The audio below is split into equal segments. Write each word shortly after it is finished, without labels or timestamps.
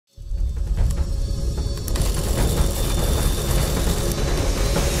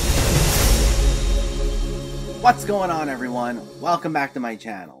What's going on, everyone? Welcome back to my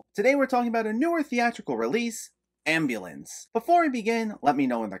channel. Today we're talking about a newer theatrical release, Ambulance. Before we begin, let me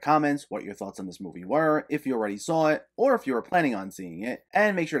know in the comments what your thoughts on this movie were, if you already saw it, or if you were planning on seeing it,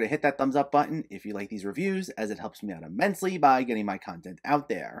 and make sure to hit that thumbs up button if you like these reviews, as it helps me out immensely by getting my content out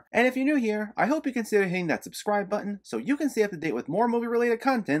there. And if you're new here, I hope you consider hitting that subscribe button so you can stay up to date with more movie-related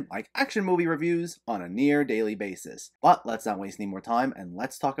content like action movie reviews on a near daily basis. But let's not waste any more time and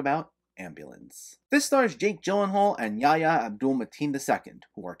let's talk about Ambulance. This stars Jake Gyllenhaal and Yahya Abdul Mateen II,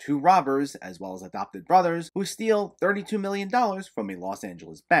 who are two robbers, as well as adopted brothers, who steal $32 million from a Los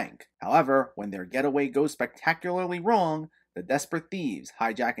Angeles bank. However, when their getaway goes spectacularly wrong, the desperate thieves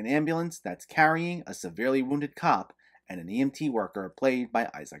hijack an ambulance that's carrying a severely wounded cop and an EMT worker played by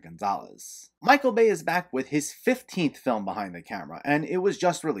Eiza Gonzalez. Michael Bay is back with his 15th film behind the camera, and it was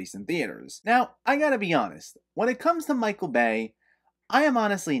just released in theaters. Now, I gotta be honest, when it comes to Michael Bay, I am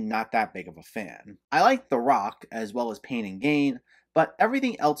honestly not that big of a fan. I like The Rock, as well as Pain and Gain, but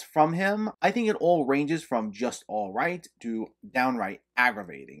everything else from him, I think it all ranges from just alright to downright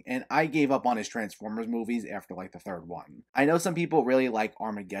aggravating, and I gave up on his Transformers movies after like the third one. I know some people really like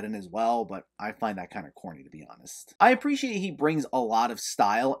Armageddon as well, but I find that kind of corny, to be honest. I appreciate he brings a lot of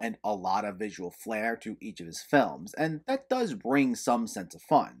style and a lot of visual flair to each of his films, and that does bring some sense of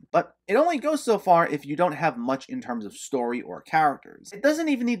fun, but it only goes so far if you don't have much in terms of story or characters. It doesn't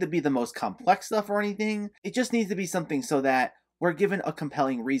even need to be the most complex stuff or anything, it just needs to be something so that we're given a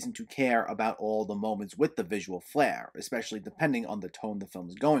compelling reason to care about all the moments with the visual flair, especially depending on the tone the film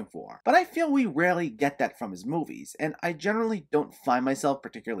is going for. But I feel we rarely get that from his movies, and I generally don't find myself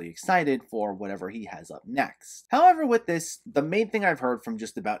particularly excited for whatever he has up next. However, with this, the main thing I've heard from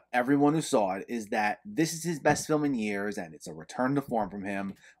just about everyone who saw it is that this is his best film in years, and it's a return to form from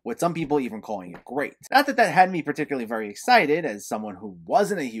him, with some people even calling it great. Not that that had me particularly very excited, as someone who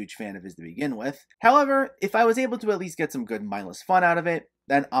wasn't a huge fan of his to begin with. However, if I was able to at least get some good mindless fun out of it,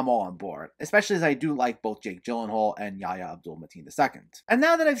 then I'm all on board, especially as I do like both Jake Gyllenhaal and Yahya Abdul Mateen II. And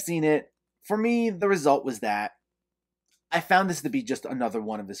now that I've seen it, for me, the result was that I found this to be just another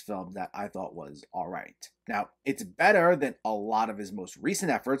one of his films that I thought was alright. Now, it's better than a lot of his most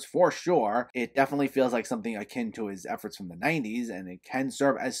recent efforts, for sure. It definitely feels like something akin to his efforts from the 90s, and it can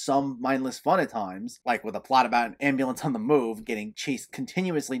serve as some mindless fun at times, like with a plot about an ambulance on the move getting chased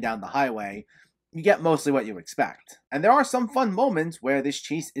continuously down the highway. You get mostly what you expect. And there are some fun moments where this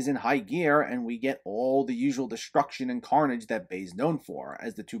chase is in high gear and we get all the usual destruction and carnage that Bay's known for,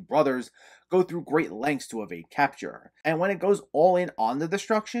 as the two brothers go through great lengths to evade capture. And when it goes all in on the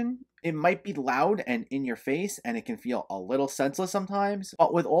destruction, it might be loud and in your face, and it can feel a little senseless sometimes,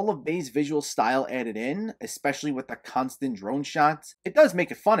 but with all of Bay's visual style added in, especially with the constant drone shots, it does make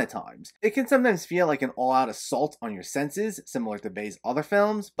it fun at times. It can sometimes feel like an all-out assault on your senses, similar to Bay's other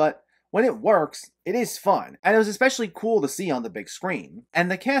films, but when it works, it is fun, and it was especially cool to see on the big screen. And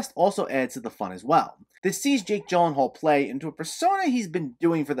the cast also adds to the fun as well. This sees Jake Gyllenhaal play into a persona he's been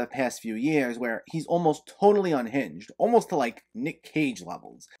doing for the past few years, where he's almost totally unhinged, almost to like Nick Cage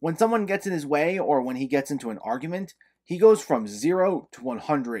levels. When someone gets in his way, or when he gets into an argument, he goes from 0 to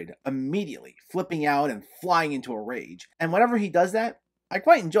 100 immediately, flipping out and flying into a rage. And whenever he does that, I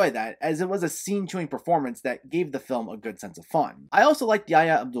quite enjoyed that, as it was a scene-chewing performance that gave the film a good sense of fun. I also liked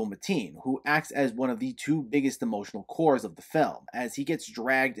Yahya Abdul Mateen, who acts as one of the two biggest emotional cores of the film, as he gets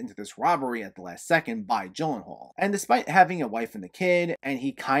dragged into this robbery at the last second by Gyllenhaal. And despite having a wife and a kid, and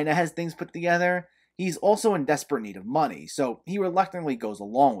he kinda has things put together, he's also in desperate need of money, so he reluctantly goes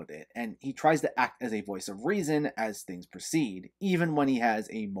along with it, and he tries to act as a voice of reason as things proceed, even when he has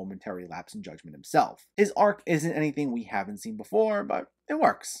a momentary lapse in judgment himself. His arc isn't anything we haven't seen before, but it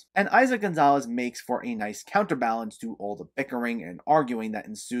works. And Eiza Gonzalez makes for a nice counterbalance to all the bickering and arguing that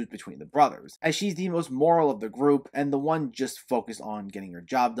ensues between the brothers, as she's the most moral of the group and the one just focused on getting her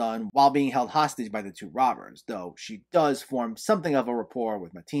job done while being held hostage by the two robbers, though she does form something of a rapport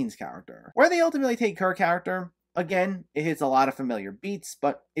with Mateen's character. Where they ultimately take her character, again, it hits a lot of familiar beats,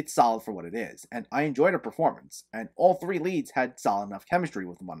 but it's solid for what it is, and I enjoyed her performance, and all three leads had solid enough chemistry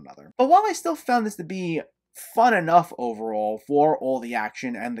with one another. But while I still found this to be fun enough overall for all the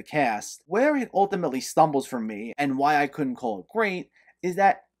action and the cast, where it ultimately stumbles for me, and why I couldn't call it great, is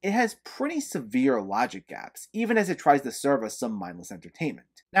that it has pretty severe logic gaps, even as it tries to serve us some mindless entertainment.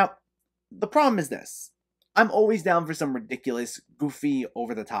 Now, the problem is this. I'm always down for some ridiculous, goofy,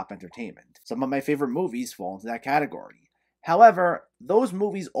 over-the-top entertainment. Some of my favorite movies fall into that category. However, those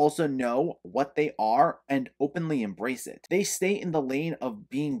movies also know what they are and openly embrace it. They stay in the lane of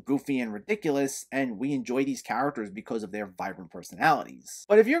being goofy and ridiculous, and we enjoy these characters because of their vibrant personalities.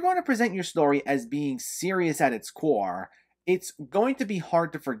 But if you're going to present your story as being serious at its core, it's going to be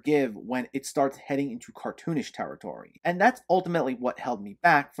hard to forgive when it starts heading into cartoonish territory, and that's ultimately what held me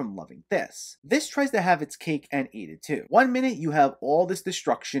back from loving this. This tries to have its cake and eat it too. One minute you have all this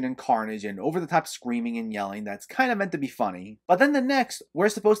destruction and carnage and over-the-top screaming and yelling that's kind of meant to be funny, but then the next, we're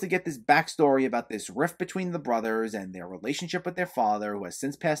supposed to get this backstory about this rift between the brothers and their relationship with their father who has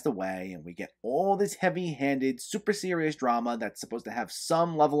since passed away, and we get all this heavy-handed, super serious drama that's supposed to have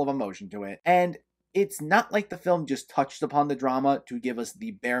some level of emotion to it, and it's not like the film just touched upon the drama to give us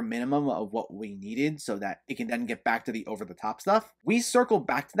the bare minimum of what we needed so that it can then get back to the over-the-top stuff. We circle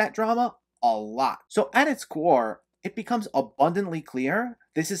back to that drama a lot. So at its core, it becomes abundantly clear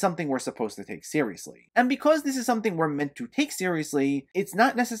this is something we're supposed to take seriously. And because this is something we're meant to take seriously, it's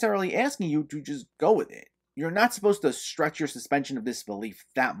not necessarily asking you to just go with it. You're not supposed to stretch your suspension of disbelief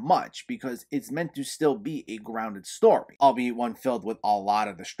that much because it's meant to still be a grounded story, albeit one filled with a lot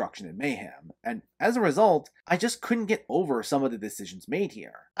of destruction and mayhem. And as a result, I just couldn't get over some of the decisions made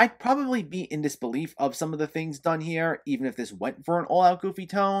here. I'd probably be in disbelief of some of the things done here, even if this went for an all-out goofy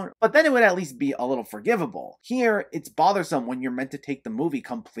tone, but then it would at least be a little forgivable. Here, it's bothersome when you're meant to take the movie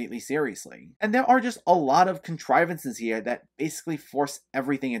completely seriously. And there are just a lot of contrivances here that basically force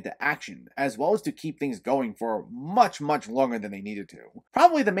everything into action, as well as to keep things going for much longer than they needed to.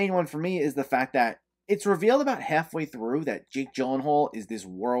 Probably the main one for me is the fact that it's revealed about halfway through that Jake Gyllenhaal is this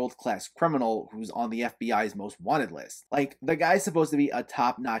world-class criminal who's on the FBI's most wanted list. Like, the guy's supposed to be a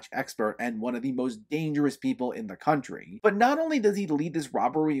top-notch expert and one of the most dangerous people in the country. But not only does he lead this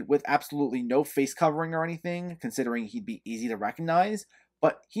robbery with absolutely no face covering or anything, considering he'd be easy to recognize,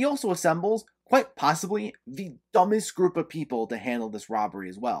 but he also assembles quite possibly the dumbest group of people to handle this robbery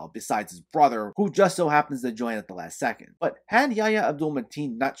as well, besides his brother, who just so happens to join at the last second. But had Yahya Abdul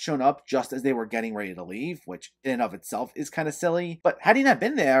Mateen not shown up just as they were getting ready to leave, which in and of itself is kind of silly, but had he not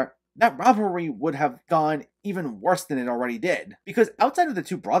been there, that robbery would have gone even worse than it already did. Because outside of the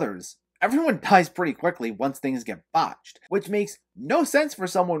two brothers, everyone dies pretty quickly once things get botched, which makes no sense for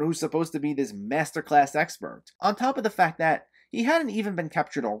someone who's supposed to be this masterclass expert. On top of the fact that he hadn't even been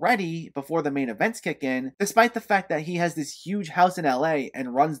captured already before the main events kick in, despite the fact that he has this huge house in LA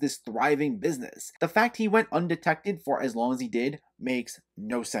and runs this thriving business. The fact he went undetected for as long as he did makes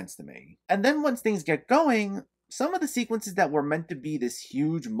no sense to me. And then once things get going, some of the sequences that were meant to be this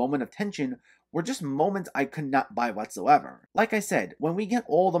huge moment of tension were just moments I could not buy whatsoever. Like I said, when we get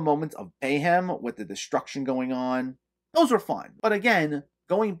all the moments of mayhem with the destruction going on, those were fun. But again,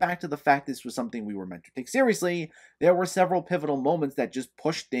 going back to the fact this was something we were meant to take seriously, there were several pivotal moments that just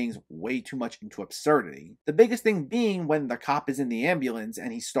pushed things way too much into absurdity. The biggest thing being when the cop is in the ambulance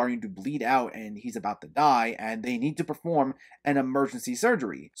and he's starting to bleed out and he's about to die and they need to perform an emergency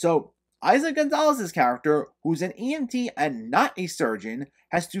surgery. So Eiza Gonzalez's character, who's an EMT and not a surgeon,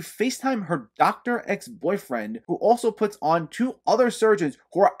 has to FaceTime her doctor ex-boyfriend, who also puts on two other surgeons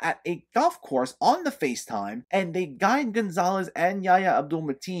who are at a golf course on the FaceTime, and they guide Gonzalez and Yahya Abdul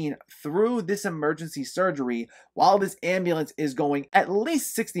Mateen through this emergency surgery while this ambulance is going at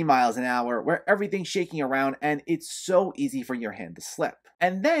least 60 miles an hour, where everything's shaking around and it's so easy for your hand to slip.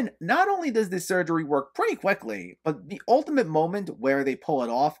 And then, not only does this surgery work pretty quickly, but the ultimate moment where they pull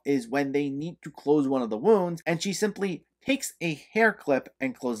it off is when they need to close one of the wounds, and she simply takes a hair clip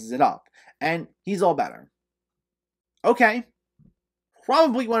and closes it up, and he's all better. Okay,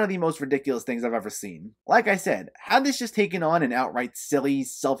 probably one of the most ridiculous things I've ever seen. Like I said, had this just taken on an outright silly,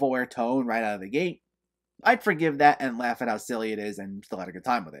 self-aware tone right out of the gate, I'd forgive that and laugh at how silly it is and still had a good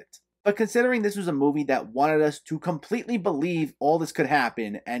time with it. But considering this was a movie that wanted us to completely believe all this could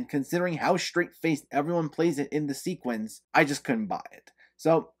happen, and considering how straight-faced everyone plays it in the sequence, I just couldn't buy it.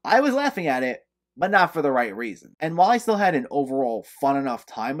 So I was laughing at it, but not for the right reason. And while I still had an overall fun enough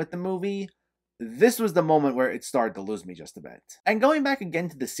time with the movie, this was the moment where it started to lose me just a bit. And going back again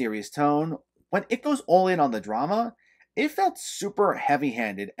to the serious tone, when it goes all in on the drama, it felt super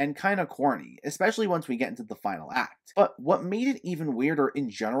heavy-handed and kind of corny, especially once we get into the final act. But what made it even weirder in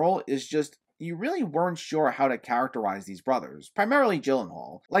general is just you really weren't sure how to characterize these brothers, primarily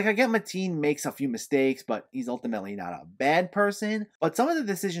Gyllenhaal. Like, I get Mateen makes a few mistakes, but he's ultimately not a bad person. But some of the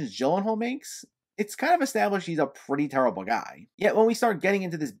decisions Gyllenhaal makes, it's kind of established he's a pretty terrible guy. Yet when we start getting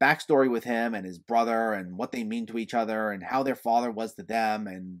into this backstory with him and his brother and what they mean to each other and how their father was to them,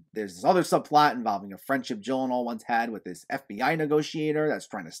 and there's this other subplot involving a friendship Gyllenhaal once had with this FBI negotiator that's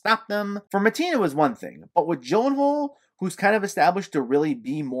trying to stop them. For Mateen it was one thing, but with Gyllenhaal, who's kind of established to really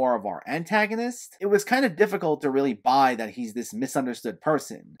be more of our antagonist, it was kind of difficult to really buy that he's this misunderstood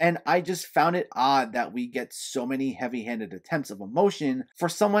person. And I just found it odd that we get so many heavy-handed attempts of emotion for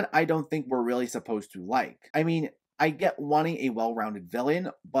someone I don't think we're really supposed to like. I mean, I get wanting a well-rounded villain,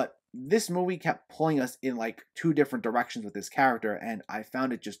 but this movie kept pulling us in like two different directions with this character, and I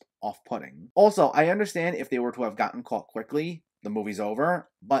found it just off-putting. Also, I understand if they were to have gotten caught quickly, the movie's over,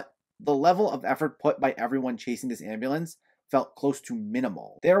 but the level of effort put by everyone chasing this ambulance felt close to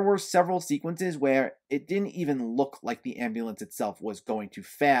minimal. There were several sequences where it didn't even look like the ambulance itself was going too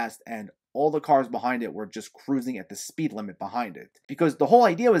fast, and all the cars behind it were just cruising at the speed limit behind it. Because the whole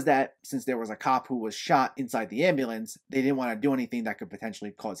idea was that, since there was a cop who was shot inside the ambulance, they didn't want to do anything that could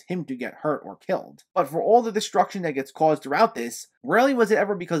potentially cause him to get hurt or killed. But for all the destruction that gets caused throughout this, rarely was it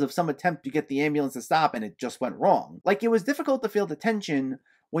ever because of some attempt to get the ambulance to stop and it just went wrong. Like, it was difficult to feel the tension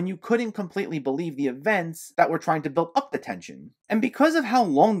when you couldn't completely believe the events that were trying to build up the tension. And because of how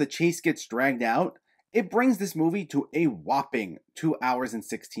long the chase gets dragged out, it brings this movie to a whopping 2 hours and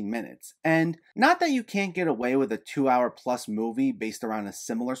 16 minutes. And not that you can't get away with a 2-hour plus movie based around a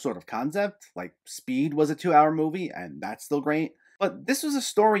similar sort of concept, like Speed was a 2-hour movie, and that's still great. But this was a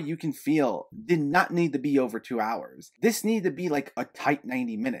story you can feel did not need to be over 2 hours. This needed to be like a tight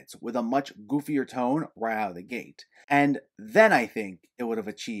 90 minutes with a much goofier tone right out of the gate. And then I think it would have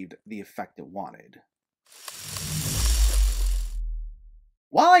achieved the effect it wanted.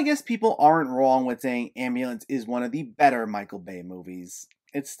 While I guess people aren't wrong with saying Ambulance is one of the better Michael Bay movies,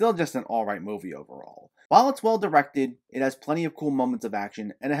 it's still just an alright movie overall. While it's well directed, it has plenty of cool moments of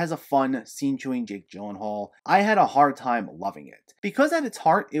action, and it has a fun, scene-chewing Jake Gyllenhaal, I had a hard time loving it. Because at its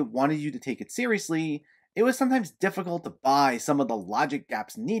heart, it wanted you to take it seriously, it was sometimes difficult to buy some of the logic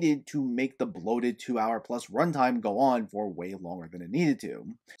gaps needed to make the bloated 2-hour plus runtime go on for way longer than it needed to.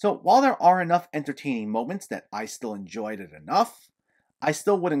 So while there are enough entertaining moments that I still enjoyed it enough, I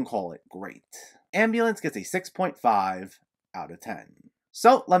still wouldn't call it great. Ambulance gets a 6.5 out of 10.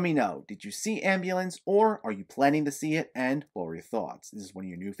 So let me know, did you see Ambulance, or are you planning to see it, and what were your thoughts? Is this one of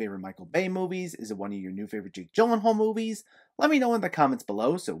your new favorite Michael Bay movies? Is it one of your new favorite Jake Gyllenhaal movies? Let me know in the comments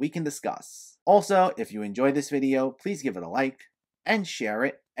below so we can discuss. Also, if you enjoyed this video, please give it a like and share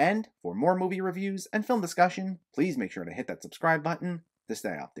it. And for more movie reviews and film discussion, please make sure to hit that subscribe button to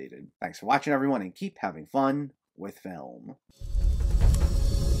stay updated. Thanks for watching, everyone, and keep having fun with film.